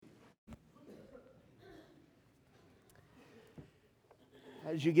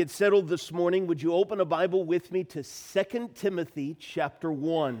As you get settled this morning, would you open a Bible with me to 2 Timothy chapter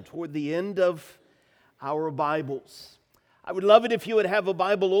 1, toward the end of our Bibles. I would love it if you would have a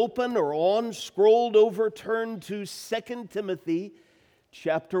Bible open or on, scrolled over, turned to 2 Timothy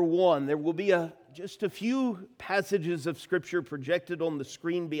chapter 1. There will be just a few passages of Scripture projected on the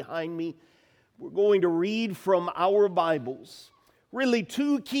screen behind me. We're going to read from our Bibles. Really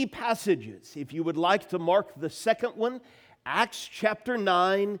two key passages. If you would like to mark the second one, Acts chapter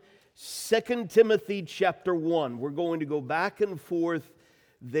 9, 2 Timothy chapter 1. We're going to go back and forth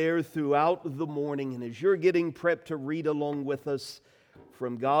there throughout the morning. And as you're getting prepped to read along with us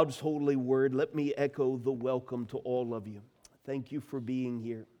from God's holy word, let me echo the welcome to all of you. Thank you for being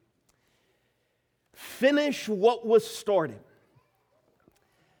here. Finish what was started.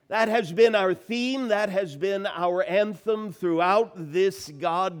 That has been our theme. That has been our anthem throughout this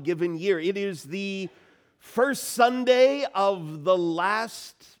God-given year. It is the first Sunday of the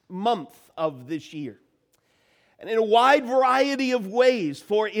last month of this year. And in a wide variety of ways,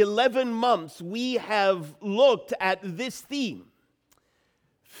 for 11 months, we have looked at this theme.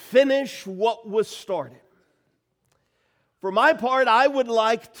 Finish what was started. For my part, I would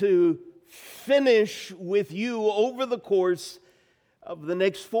like to finish with you over the course of the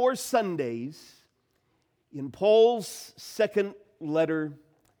next 4 Sundays in Paul's second letter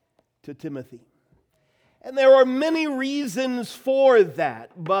to Timothy. And there are many reasons for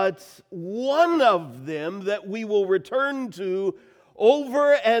that, but one of them that we will return to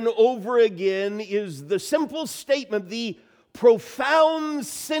over and over again is the simple statement, the profound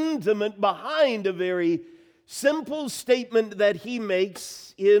sentiment behind a very simple statement that he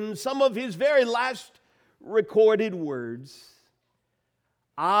makes in some of his very last recorded words.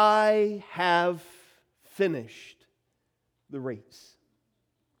 I have finished the race.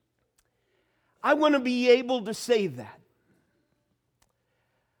 I want to be able to say that.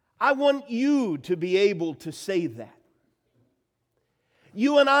 I want you to be able to say that.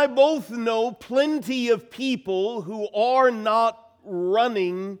 You and I both know plenty of people who are not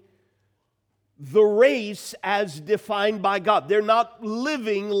running the race as defined by God. They're not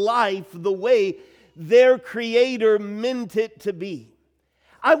living life the way their Creator meant it to be.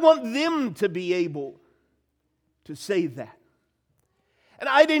 I want them to be able to say that. And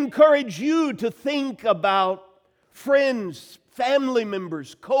I'd encourage you to think about friends, family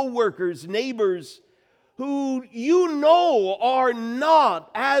members, co-workers, neighbors who you know are not,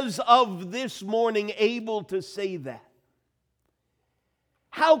 as of this morning, able to say that.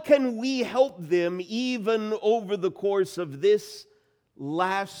 How can we help them even over the course of this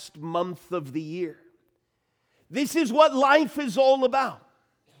last month of the year? This is what life is all about.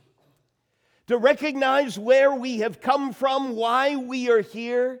 To recognize where we have come from, why we are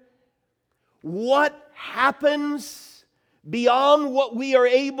here, what happens beyond what we are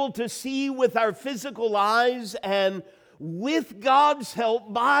able to see with our physical eyes, and with God's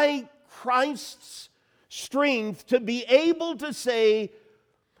help, by Christ's strength, to be able to say,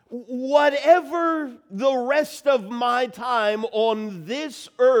 whatever the rest of my time on this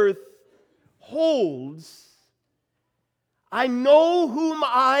earth holds, I know whom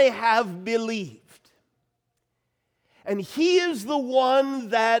I have believed. And He is the one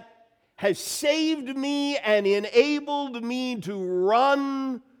that has saved me and enabled me to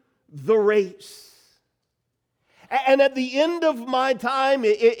run the race. And at the end of my time,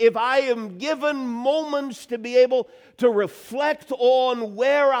 if I am given moments to be able to reflect on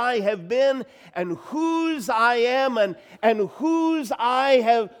where I have been and whose I am and who I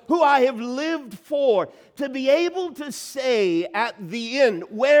have lived for, to be able to say at the end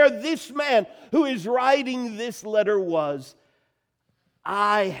where this man who is writing this letter was,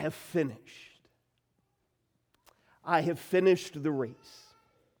 I have finished. I have finished the race.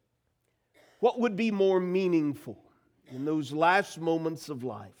 What would be more meaningful in those last moments of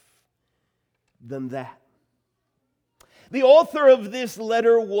life than that? The author of this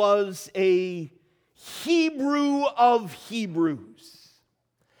letter was a Hebrew of Hebrews.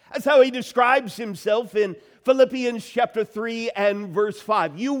 That's how he describes himself in Philippians chapter 3 and verse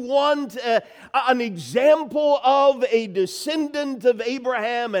 5. You want an example of a descendant of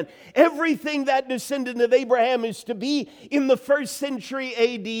Abraham and everything that descendant of Abraham is to be in the first century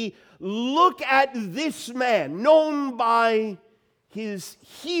A.D., look at this man, known by his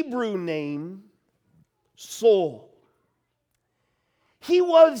Hebrew name, Saul. He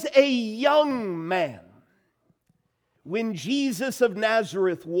was a young man when Jesus of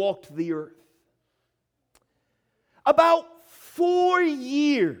Nazareth walked the earth. About 4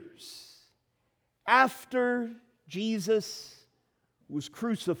 years after Jesus was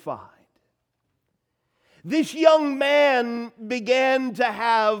crucified, this young man began to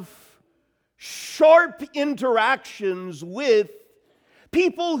have sharp interactions with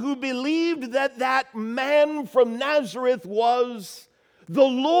people who believed that that man from Nazareth was the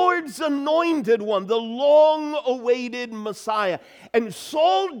Lord's anointed one, the long-awaited Messiah. And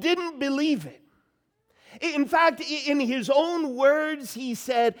Saul didn't believe it. In fact, in his own words, he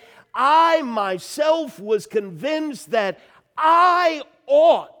said, I myself was convinced that I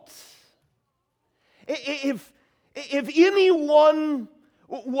ought. If anyone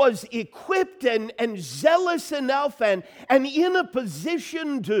was equipped and zealous enough and in a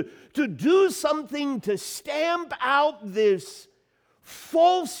position to do something to stamp out this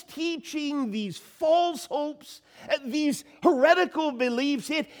false teaching, these false hopes, these heretical beliefs,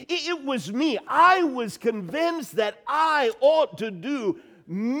 it was me. I was convinced that I ought to do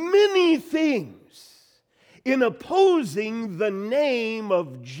many things in opposing the name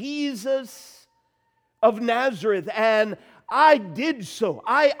of Jesus of Nazareth, and I did so.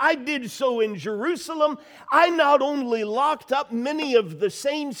 I did so in Jerusalem. I not only locked up many of the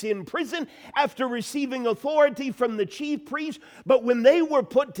saints in prison after receiving authority from the chief priests, but when they were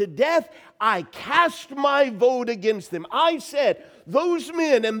put to death, I cast my vote against them. I said, those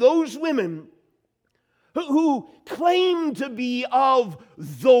men and those women who claim to be of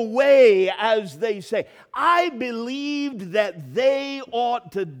the way, as they say, I believed that they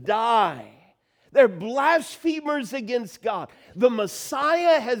ought to die. They're blasphemers against God. The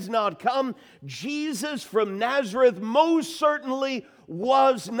Messiah has not come. Jesus from Nazareth most certainly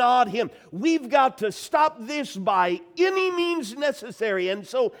was not him. We've got to stop this by any means necessary. And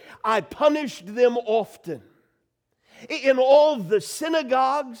so I punished them often. In all the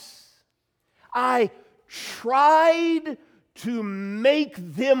synagogues, I tried to make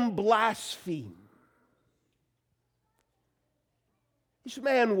them blaspheme. This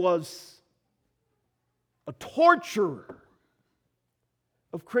man was a torturer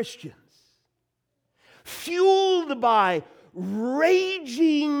of Christians, fueled by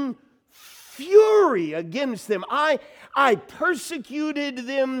raging fury against them. I persecuted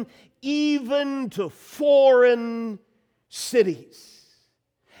them even to foreign cities.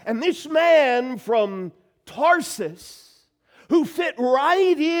 And this man from Tarsus, who fit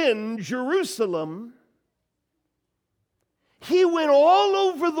right in Jerusalem, he went all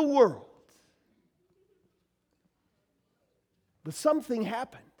over the world. But something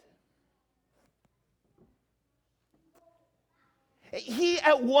happened. He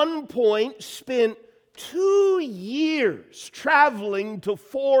at one point spent 2 years traveling to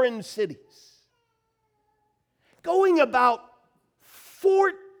foreign cities, going about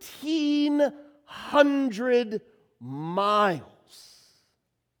 1,400 miles.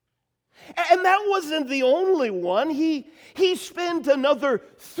 And that wasn't the only one. He spent another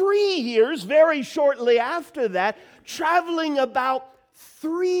 3 years, very shortly after that, traveling about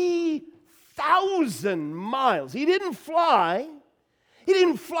 3,000 miles. He didn't fly. He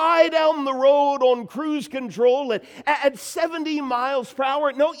didn't fly down the road on cruise control at 70 miles per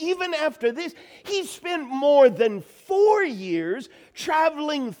hour. No, even after this, he spent more than 4 years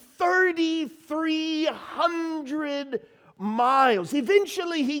traveling 3,300 miles.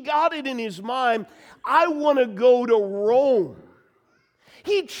 Eventually, he got it in his mind, I want to go to Rome.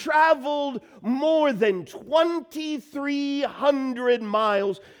 He traveled more than 2,300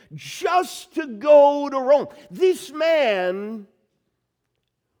 miles just to go to Rome. This man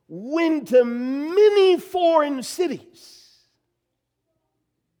went to many foreign cities.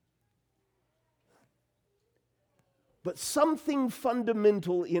 But something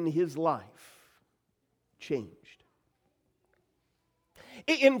fundamental in his life changed.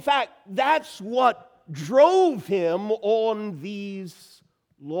 In fact, that's what drove him on these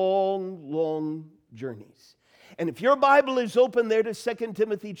long journeys. And if your Bible is open there to 2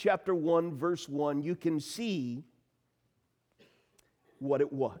 Timothy chapter 1, verse 1, you can see what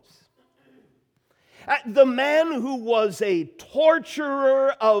it was. The man who was a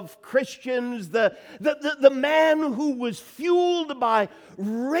torturer of Christians, the man who was fueled by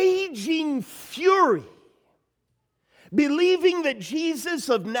raging fury, believing that Jesus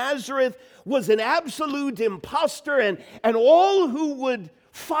of Nazareth was an absolute impostor and all who would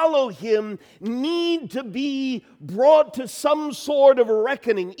follow him need to be brought to some sort of a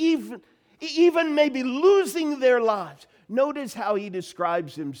reckoning, even maybe losing their lives. Notice how he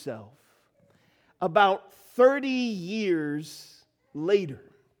describes himself. About 30 years later,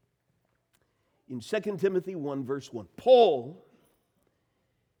 in 2 Timothy 1, verse 1, Paul,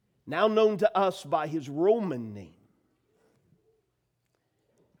 now known to us by his Roman name,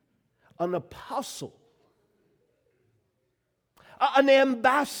 an apostle an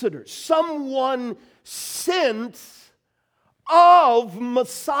ambassador, someone sent of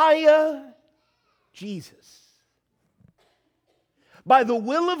Messiah Jesus, by the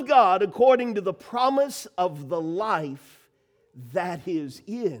will of God, according to the promise of the life that is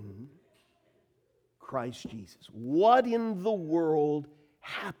in Christ Jesus. What in the world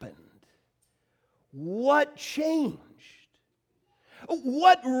happened? What changed?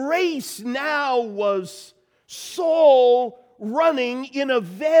 What race now was Saul running in a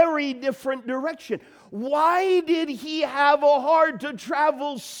very different direction? Why did he have a heart to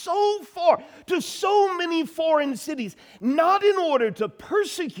travel so far to so many foreign cities? Not in order to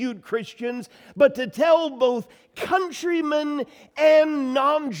persecute Christians, but to tell both countrymen and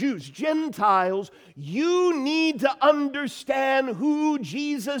non-Jews, Gentiles, you need to understand who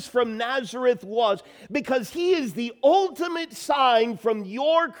Jesus from Nazareth was, because he is the ultimate sign from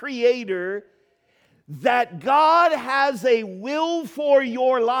your Creator that God has a will for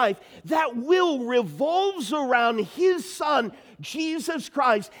your life. That will revolves around His Son, Jesus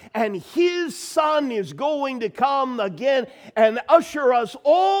Christ, and His Son is going to come again and usher us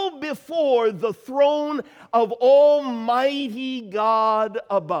all before the throne of Almighty God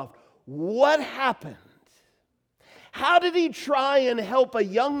above. What happened? How did He try and help a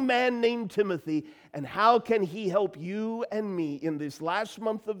young man named Timothy? And how can He help you and me in this last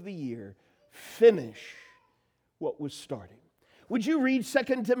month of the year finish what was starting? Would you read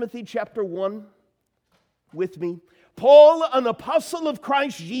 2 Timothy chapter 1 with me? Paul, an apostle of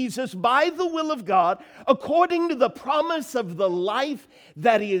Christ Jesus, by the will of God, according to the promise of the life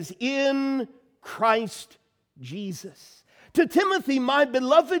that is in Christ Jesus. To Timothy, my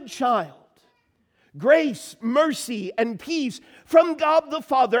beloved child, grace, mercy, and peace from God the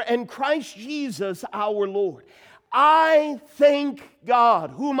Father and Christ Jesus our Lord. I thank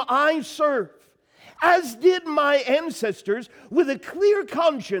God, whom I serve, as did my ancestors, with a clear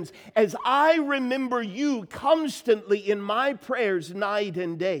conscience, as I remember you constantly in my prayers night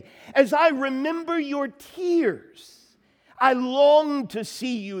and day. As I remember your tears, I long to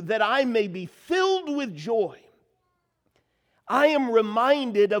see you, that I may be filled with joy. I am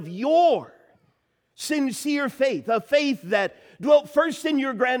reminded of your sincere faith, a faith that dwelt first in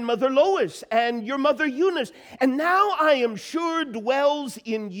your grandmother Lois and your mother Eunice, and now I am sure dwells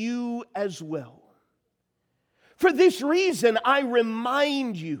in you as well. For this reason, I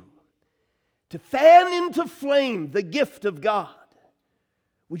remind you to fan into flame the gift of God,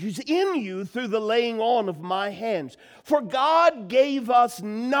 which is in you through the laying on of my hands. For God gave us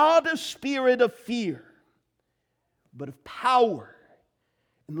not a spirit of fear, but of power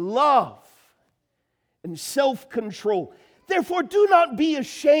and love and self-control. Therefore, do not be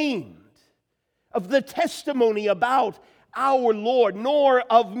ashamed of the testimony about our Lord, nor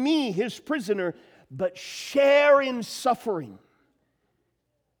of me, His prisoner, but share in suffering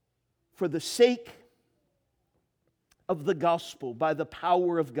for the sake of the gospel by the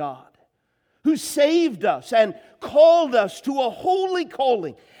power of God, who saved us and called us to a holy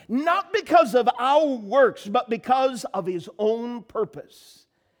calling, not because of our works, but because of His own purpose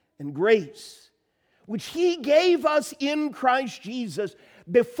and grace, which He gave us in Christ Jesus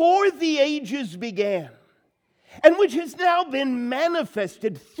before the ages began, and which has now been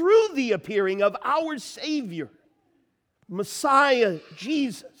manifested through the appearing of our Savior, Messiah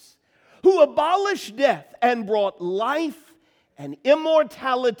Jesus, who abolished death and brought life and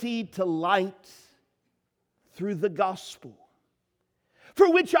immortality to light through the gospel,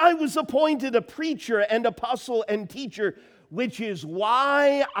 for which I was appointed a preacher and apostle and teacher, which is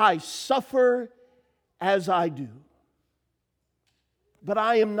why I suffer as I do. But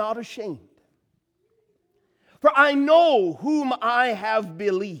I am not ashamed, for I know whom I have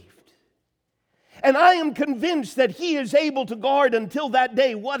believed, and I am convinced that He is able to guard until that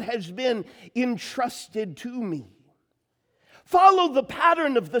day what has been entrusted to me. Follow the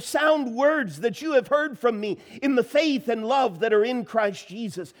pattern of the sound words that you have heard from me in the faith and love that are in Christ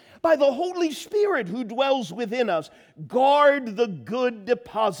Jesus. By the Holy Spirit who dwells within us, guard the good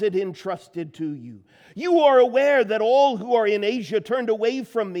deposit entrusted to you. You are aware that all who are in Asia turned away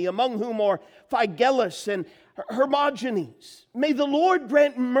from me, among whom are Phygellus and Hermogenes. May the Lord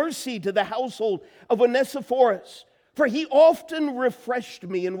grant mercy to the household of Onesiphorus, for he often refreshed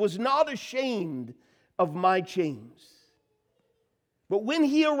me and was not ashamed of my chains. But when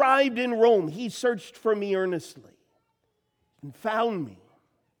he arrived in Rome, he searched for me earnestly and found me.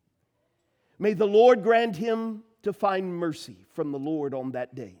 May the Lord grant him to find mercy from the Lord on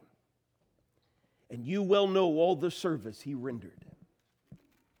that day. And you well know all the service he rendered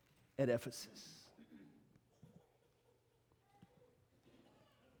at Ephesus.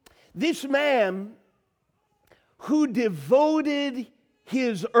 This man who devoted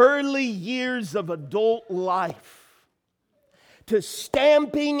his early years of adult life to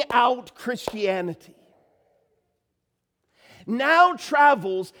stamping out Christianity, now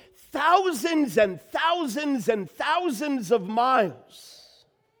travels thousands and thousands and thousands of miles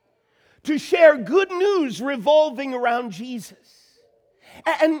to share good news revolving around Jesus.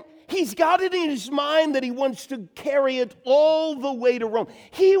 And he's got it in his mind that he wants to carry it all the way to Rome.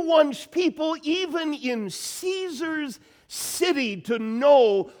 He wants people, even in Caesar's city, to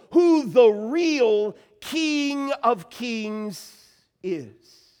know who the real King of Kings is.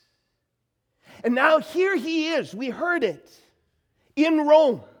 And now here he is, we heard it, in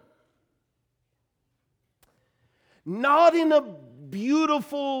Rome. Not in a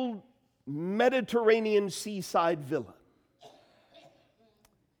beautiful Mediterranean seaside villa.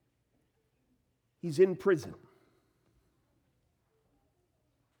 He's in prison.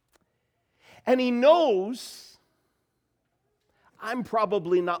 And he knows, I'm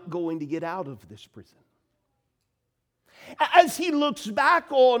probably not going to get out of this prison. As he looks back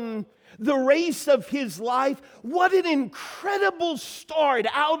on the race of his life, what an incredible start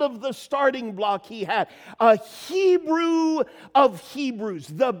out of the starting block he had. A Hebrew of Hebrews,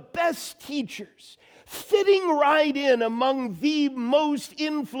 the best teachers, fitting right in among the most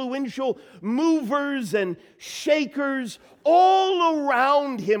influential movers and shakers all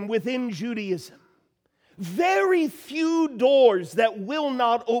around him within Judaism. Very few doors that will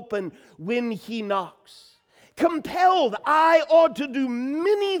not open when he knocks. Compelled, I ought to do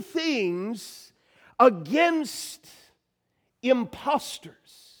many things against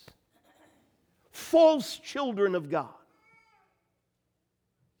impostors, false children of God.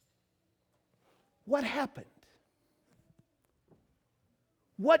 What happened?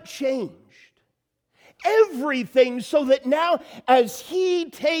 What changed? Everything, so that now as he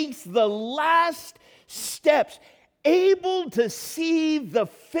takes the last steps, able to see the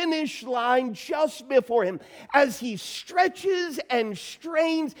finish line just before him, as he stretches and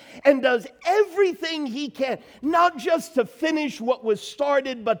strains and does everything he can, not just to finish what was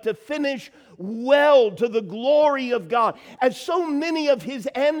started, but to finish well to the glory of God, as so many of his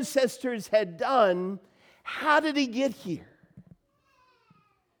ancestors had done. How did he get here?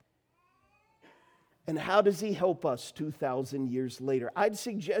 And how does he help us 2,000 years later? I'd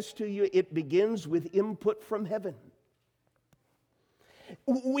suggest to you it begins with input from heaven.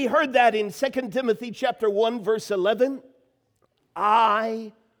 We heard that in 2 Timothy chapter 1, verse 11.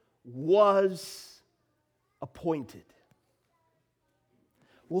 I was appointed.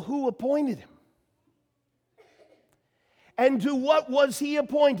 Well, who appointed him? And to what was he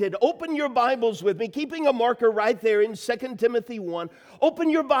appointed? Open your Bibles with me, keeping a marker right there in 2 Timothy 1. Open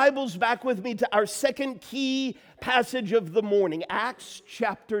your Bibles back with me to our second key passage of the morning, Acts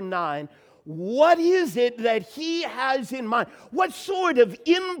chapter 9. What is it that he has in mind? What sort of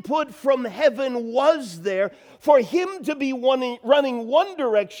input from heaven was there for him to be running one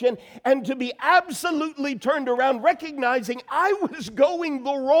direction and to be absolutely turned around, recognizing I was going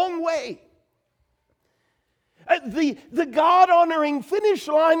the wrong way? The God-honoring finish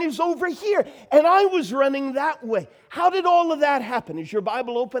line is over here, and I was running that way. How did all of that happen? Is your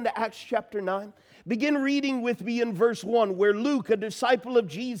Bible open to Acts chapter 9? Begin reading with me in verse 1, where Luke, a disciple of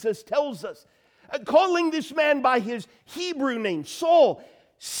Jesus, tells us, calling this man by his Hebrew name, Saul,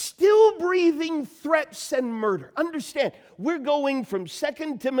 still breathing threats and murder. Understand, we're going from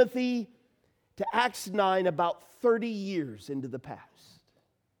 2 Timothy to Acts 9 about 30 years into the past.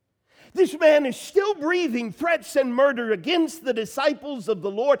 This man is still breathing threats and murder against the disciples of the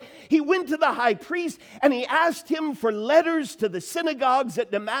Lord. He went to the high priest and he asked him for letters to the synagogues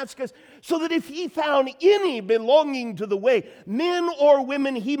at Damascus so that if he found any belonging to the way, men or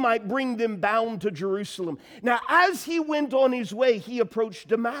women, he might bring them bound to Jerusalem. Now, as he went on his way, he approached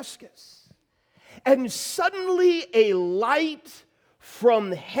Damascus. And suddenly a light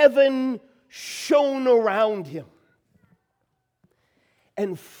from heaven shone around him.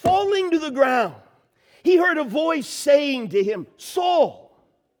 And falling to the ground, he heard a voice saying to him, Saul,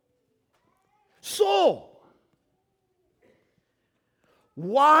 Saul,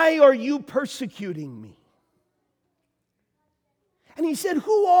 why are you persecuting me? And he said,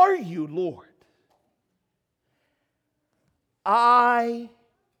 who are you, Lord? I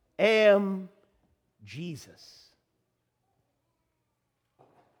am Jesus.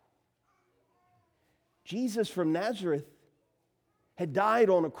 Jesus from Nazareth had died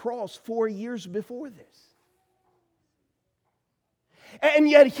on a cross 4 years before this. And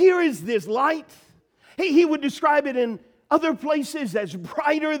yet here is this light. He would describe it in Other places as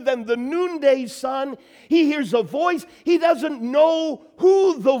brighter than the noonday sun. He hears a voice. He doesn't know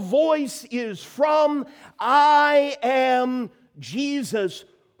who the voice is from. I am Jesus,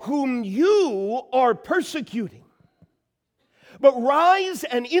 whom you are persecuting. But rise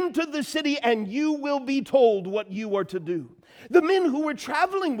and enter the city, and you will be told what you are to do. The men who were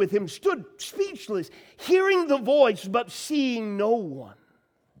traveling with him stood speechless, hearing the voice, but seeing no one.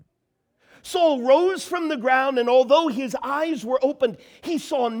 Saul rose from the ground, and although his eyes were opened, he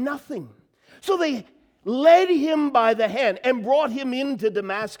saw nothing. So they led him by the hand and brought him into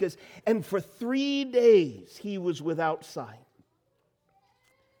Damascus, and for 3 days he was without sight,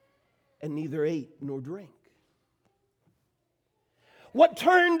 and neither ate nor drank. What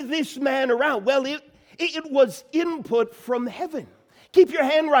turned this man around? Well, it was input from heaven. Keep your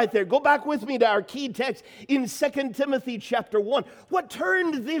hand right there. Go back with me to our key text in 2 Timothy chapter 1. What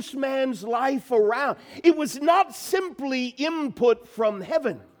turned this man's life around? It was not simply input from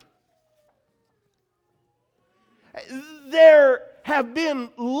heaven. There have been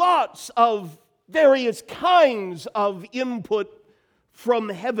lots of various kinds of input from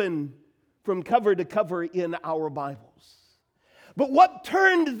heaven from cover to cover in our Bibles. But what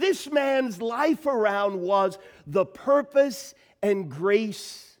turned this man's life around was the purpose and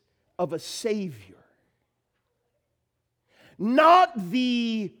grace of a Savior. Not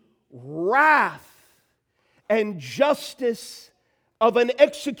the wrath and justice of an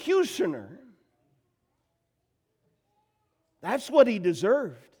executioner. That's what he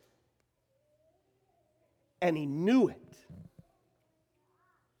deserved. And he knew it.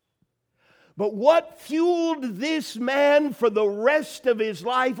 But what fueled this man for the rest of his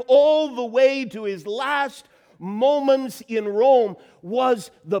life, all the way to his last moments in Rome,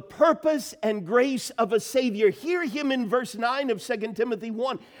 was the purpose and grace of a Savior. Hear him in verse 9 of 2 Timothy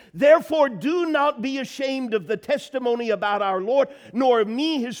 1. Therefore, do not be ashamed of the testimony about our Lord, nor of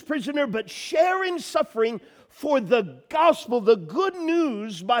me, his prisoner, but share in suffering for the gospel, the good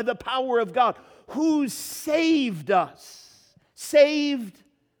news by the power of God, who saved us. Saved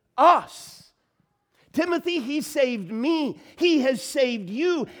us. Timothy, he saved me. He has saved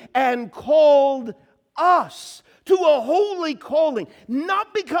you and called us to a holy calling,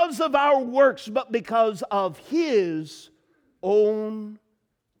 not because of our works, but because of his own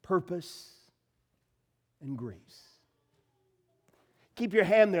purpose and grace. Keep your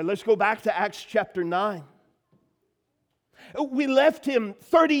hand there. Let's go back to Acts chapter 9. We left him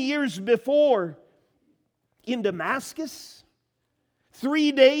 30 years before in Damascus,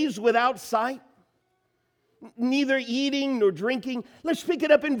 3 days without sight, neither eating nor drinking. Let's pick it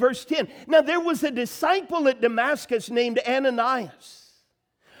up in verse 10. Now there was a disciple at Damascus named Ananias.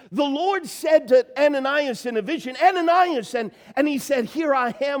 The Lord said to Ananias in a vision, Ananias, and he said, here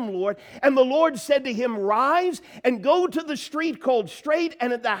I am, Lord. And the Lord said to him, rise and go to the street called Straight,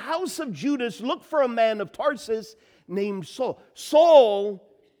 and at the house of Judas look for a man of Tarsus named Saul. Saul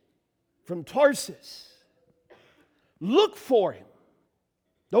from Tarsus. Look for him.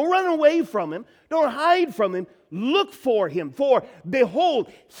 Don't run away from him. Don't hide from him. Look for him. For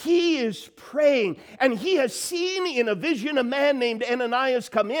behold, he is praying. And he has seen in a vision a man named Ananias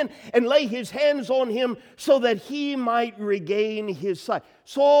come in and lay his hands on him so that he might regain his sight.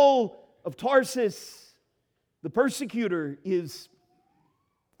 Saul of Tarsus, the persecutor, is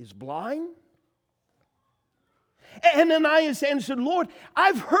blind. Ananias answered, Lord,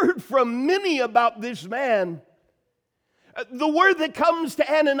 I've heard from many about this man. The word that comes to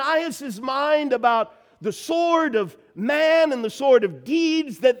Ananias' mind about the sword of man and the sword of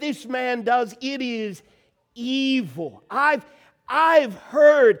deeds that this man does, it is evil. I've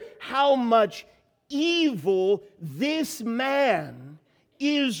heard how much evil this man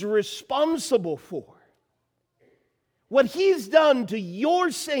is responsible for. What he's done to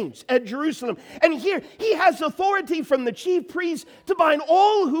your saints at Jerusalem. And here, he has authority from the chief priests to bind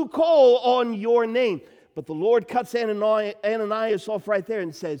all who call on your name. But the Lord cuts Ananias off right there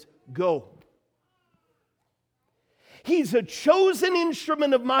and says, go. He's a chosen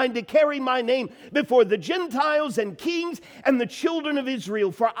instrument of mine to carry my name before the Gentiles and kings and the children of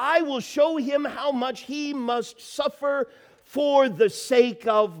Israel. For I will show him how much he must suffer for the sake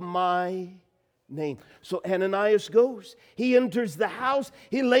of my name. So Ananias goes. He enters the house.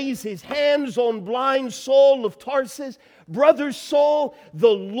 He lays his hands on blind Saul of Tarsus. Brother Saul, the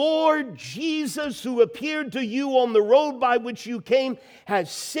Lord Jesus, who appeared to you on the road by which you came,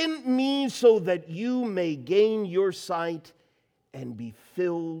 has sent me so that you may gain your sight and be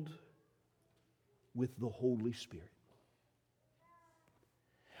filled with the Holy Spirit.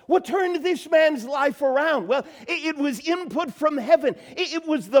 What turned this man's life around? Well, it was input from heaven. It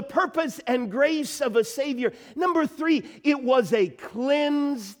was the purpose and grace of a Savior. Number 3, it was a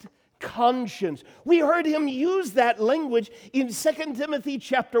cleansed conscience. We heard him use that language in 2 Timothy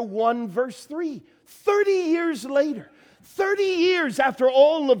chapter 1, verse 3. 30 years later, 30 years after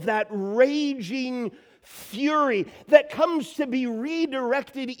all of that raging fury that comes to be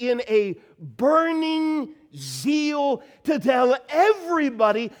redirected in a burning zeal to tell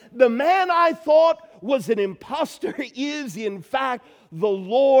everybody the man I thought was an imposter is in fact the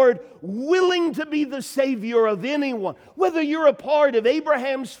Lord, willing to be the Savior of anyone. Whether you're a part of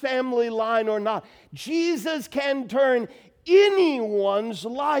Abraham's family line or not, Jesus can turn anyone's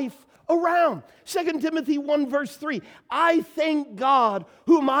life around. 2 Timothy 1 verse 3, I thank God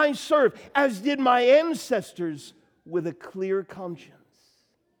whom I serve, as did my ancestors, with a clear conscience.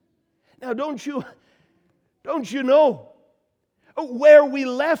 Now don't you know where we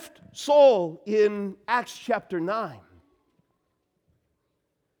left Saul in Acts chapter 9?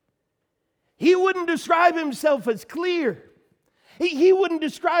 He wouldn't describe himself as clear. He wouldn't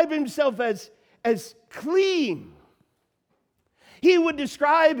describe himself as clean. He would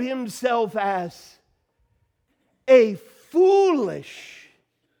describe himself as a foolish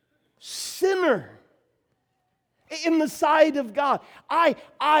sinner in the sight of God.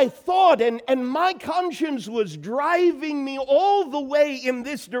 I thought, and my conscience was driving me all the way in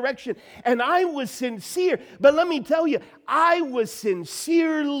this direction, and I was sincere. But let me tell you, I was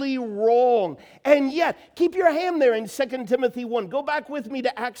sincerely wrong. And yet, keep your hand there in 2 Timothy 1. Go back with me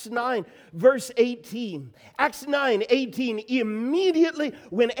to Acts 9, verse 18. Acts 9, 18. Immediately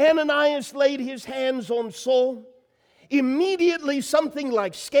when Ananias laid his hands on Saul, immediately something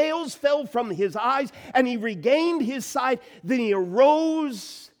like scales fell from his eyes, and he regained his sight. Then he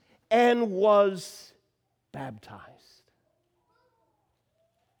arose and was baptized.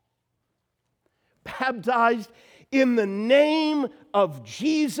 Baptized in the name of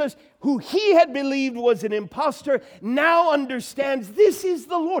Jesus, who he had believed was an impostor, now understands this is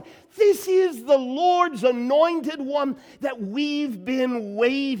the Lord. This is the Lord's anointed one that we've been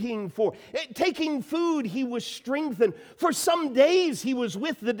waiting for. Taking food, he was strengthened. For some days he was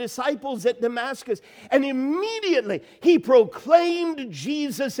with the disciples at Damascus, and immediately he proclaimed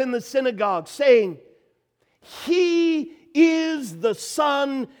Jesus in the synagogue, saying, He is the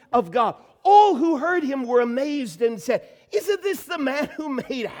Son of God. All who heard him were amazed and said, Isn't this the man who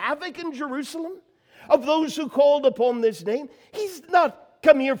made havoc in Jerusalem of those who called upon this name? He's not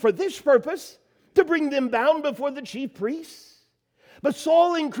come here for this purpose, to bring them bound before the chief priests. But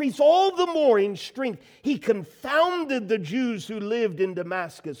Saul increased all the more in strength. He confounded the Jews who lived in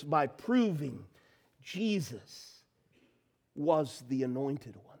Damascus by proving Jesus was the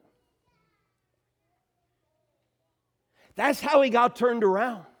anointed one. That's how he got turned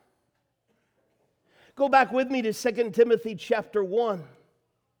around. Go back with me to 2 Timothy chapter 1.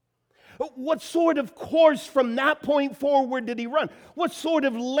 What sort of course from that point forward did he run? What sort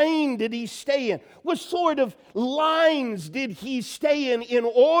of lane did he stay in? What sort of lines did he stay in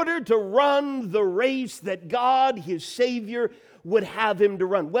order to run the race that God, his Savior, would have him to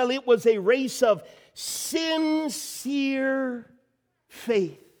run? Well, it was a race of sincere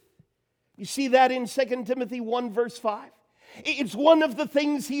faith. You see that in 2 Timothy 1 verse 5. It's one of the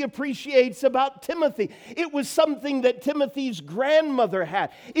things he appreciates about Timothy. It was something that Timothy's grandmother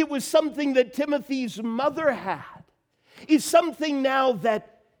had. It was something that Timothy's mother had. It's something now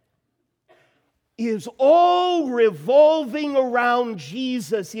that is all revolving around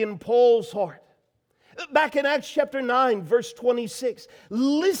Jesus in Paul's heart. Back in Acts chapter 9, verse 26,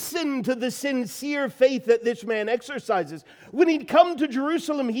 listen to the sincere faith that this man exercises. When he'd come to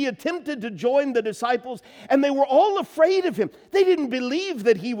Jerusalem, he attempted to join the disciples, and they were all afraid of him. They didn't believe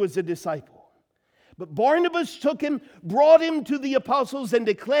that he was a disciple. But Barnabas took him, brought him to the apostles, and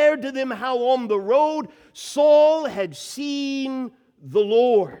declared to them how on the road Saul had seen the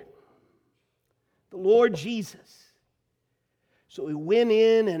Lord Jesus. So he went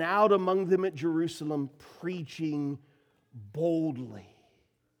in and out among them at Jerusalem, preaching boldly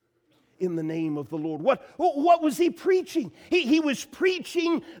in the name of the Lord. What was he preaching? He was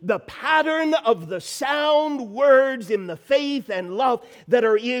preaching the pattern of the sound words in the faith and love that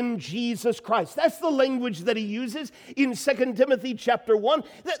are in Jesus Christ. That's the language that he uses in 2 Timothy chapter 1.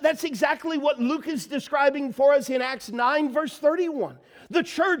 That's exactly what Luke is describing for us in Acts 9 verse 31. The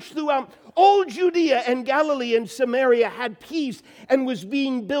church throughout all Judea and Galilee and Samaria had peace and was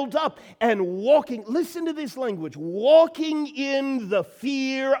being built up and walking, listen to this language, walking in the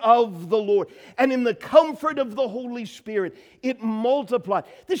fear of the Lord and in the comfort of the Holy Spirit. It multiplied.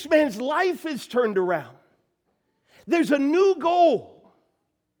 This man's life is turned around. There's a new goal.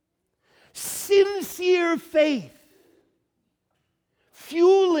 sincere faith,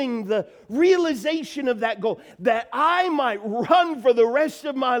 fueling the realization of that goal, that I might run for the rest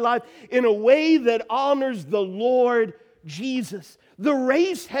of my life in a way that honors the Lord Jesus. The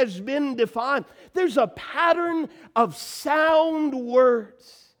race has been defined. There's a pattern of sound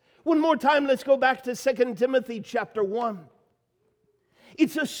words. One more time, let's go back to 2 Timothy chapter 1.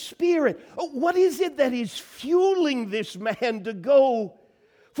 It's a spirit. What is it that is fueling this man to go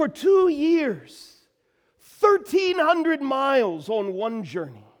for 2 years, 1,300 miles on one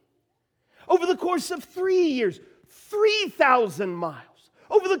journey? Over the course of 3 years, 3,000 miles.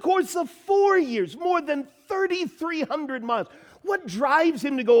 Over the course of 4 years, more than 3,300 miles. What drives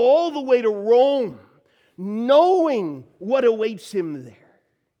him to go all the way to Rome, knowing what awaits him there?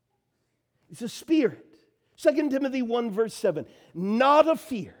 It's a spirit. 2 Timothy 1 verse 7, not a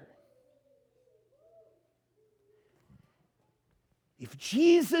fear. If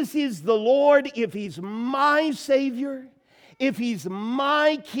Jesus is the Lord, if He's my Savior, if He's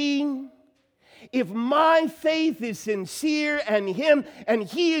my King, if my faith is sincere and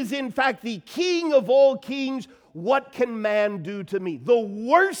He is in fact the King of all kings, what can man do to me? The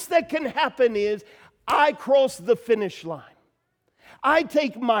worst that can happen is I cross the finish line. I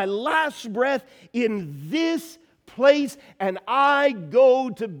take my last breath in this place and I go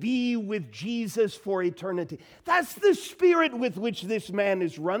to be with Jesus for eternity. That's the spirit with which this man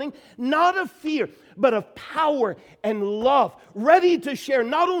is running. Not of fear, but of power and love. Ready to share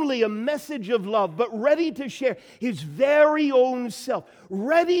not only a message of love, but ready to share his very own self.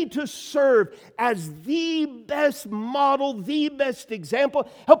 Ready to serve as the best model, the best example.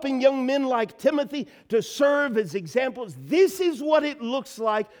 Helping young men like Timothy to serve as examples. This is what it looks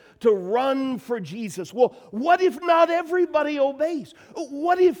like to run for Jesus. Well, what if not everybody obeys?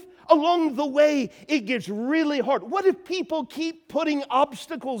 What if along the way it gets really hard? What if people keep putting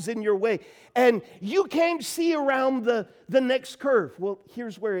obstacles in your way and you can't see around the next curve? Well,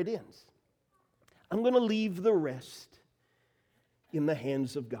 here's where it ends. I'm going to leave the rest in the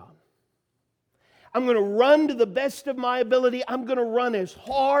hands of God. I'm going to run to the best of my ability. I'm going to run as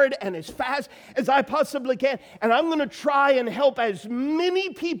hard and as fast as I possibly can. And I'm going to try and help as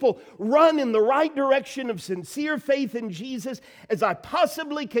many people run in the right direction of sincere faith in Jesus as I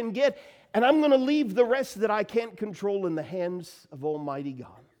possibly can get. And I'm going to leave the rest that I can't control in the hands of Almighty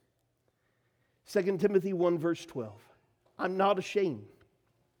God. 2 Timothy 1 verse 12. I'm not ashamed,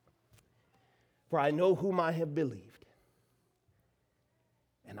 for I know whom I have believed.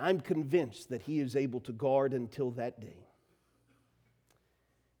 And I'm convinced that He is able to guard until that day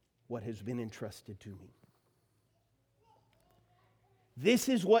what has been entrusted to me. This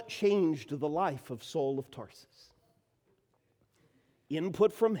is what changed the life of Saul of Tarsus.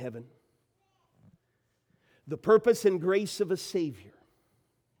 Input from heaven, the purpose and grace of a Savior,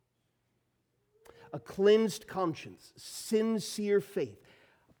 a cleansed conscience, sincere faith,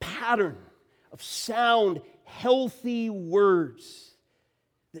 a pattern of sound, healthy words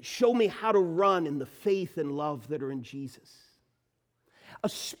that show me how to run in the faith and love that are in Jesus. A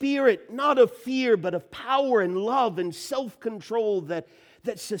spirit, not of fear, but of power and love and self-control that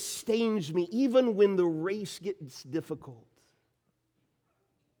sustains me even when the race gets difficult.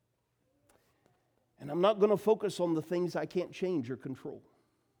 And I'm not going to focus on the things I can't change or control.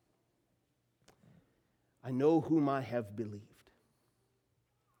 I know whom I have believed.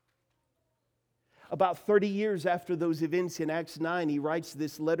 About 30 years after those events in Acts 9, he writes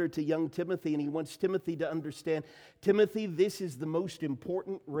this letter to young Timothy, and he wants Timothy to understand, Timothy, this is the most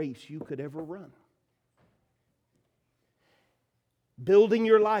important race you could ever run. Building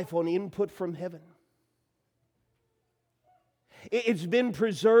your life on input from heaven. It's been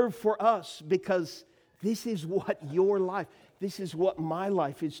preserved for us because this is what your life, this is what my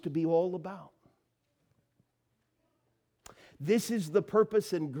life is to be all about. This is the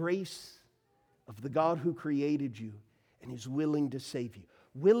purpose and grace of the God who created you and is willing to save you.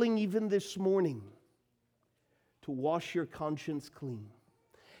 Willing even this morning to wash your conscience clean.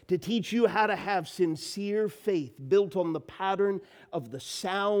 To teach you how to have sincere faith built on the pattern of the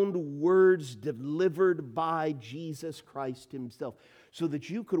sound words delivered by Jesus Christ Himself. So that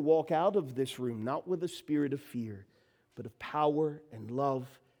you could walk out of this room not with a spirit of fear, but of power and love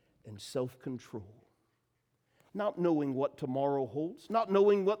and self-control. Not knowing what tomorrow holds, not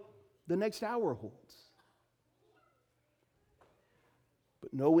knowing what the next hour holds,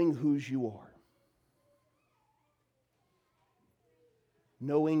 but knowing whose you are.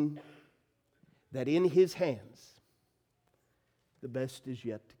 Knowing that in His hands, the best is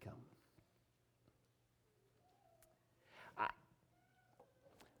yet to come.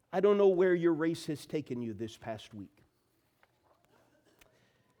 I don't know where your race has taken you this past week.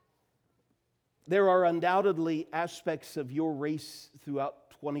 There are undoubtedly aspects of your race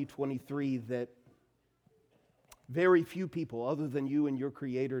throughout 2023 that very few people other than you and your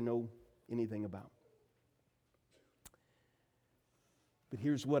Creator know anything about. But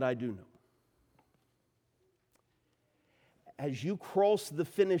here's what I do know. As you cross the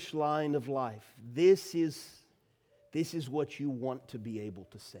finish line of life, this is what you want to be able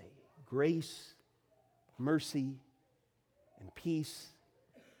to say. Grace, mercy, and peace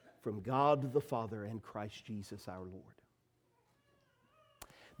from God the Father and Christ Jesus our Lord.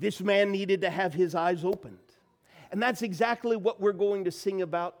 This man needed to have his eyes opened. And that's exactly what we're going to sing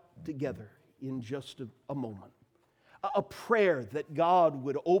about together in just a moment. A prayer that God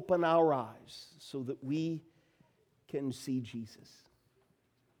would open our eyes so that we can see Jesus.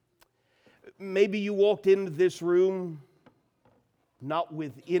 Maybe you walked into this room not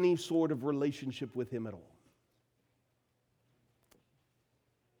with any sort of relationship with Him at all.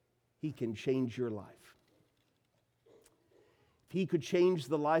 He can change your life. If He could change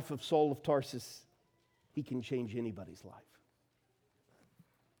the life of Saul of Tarsus, He can change anybody's life.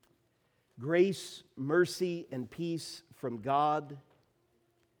 Grace, mercy, and peace from God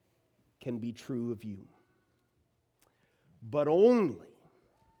can be true of you. But only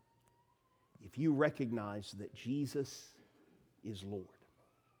if you recognize that Jesus is Lord.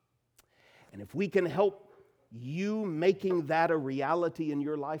 And if we can help you making that a reality in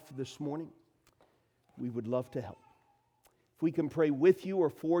your life this morning, we would love to help. If we can pray with you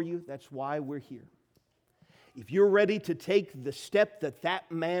or for you, that's why we're here. If you're ready to take the step that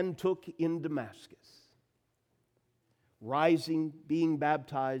that man took in Damascus, rising, being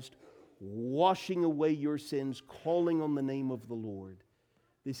baptized, washing away your sins, calling on the name of the Lord,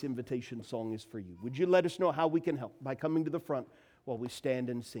 this invitation song is for you. Would you let us know how we can help by coming to the front while we stand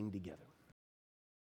and sing together?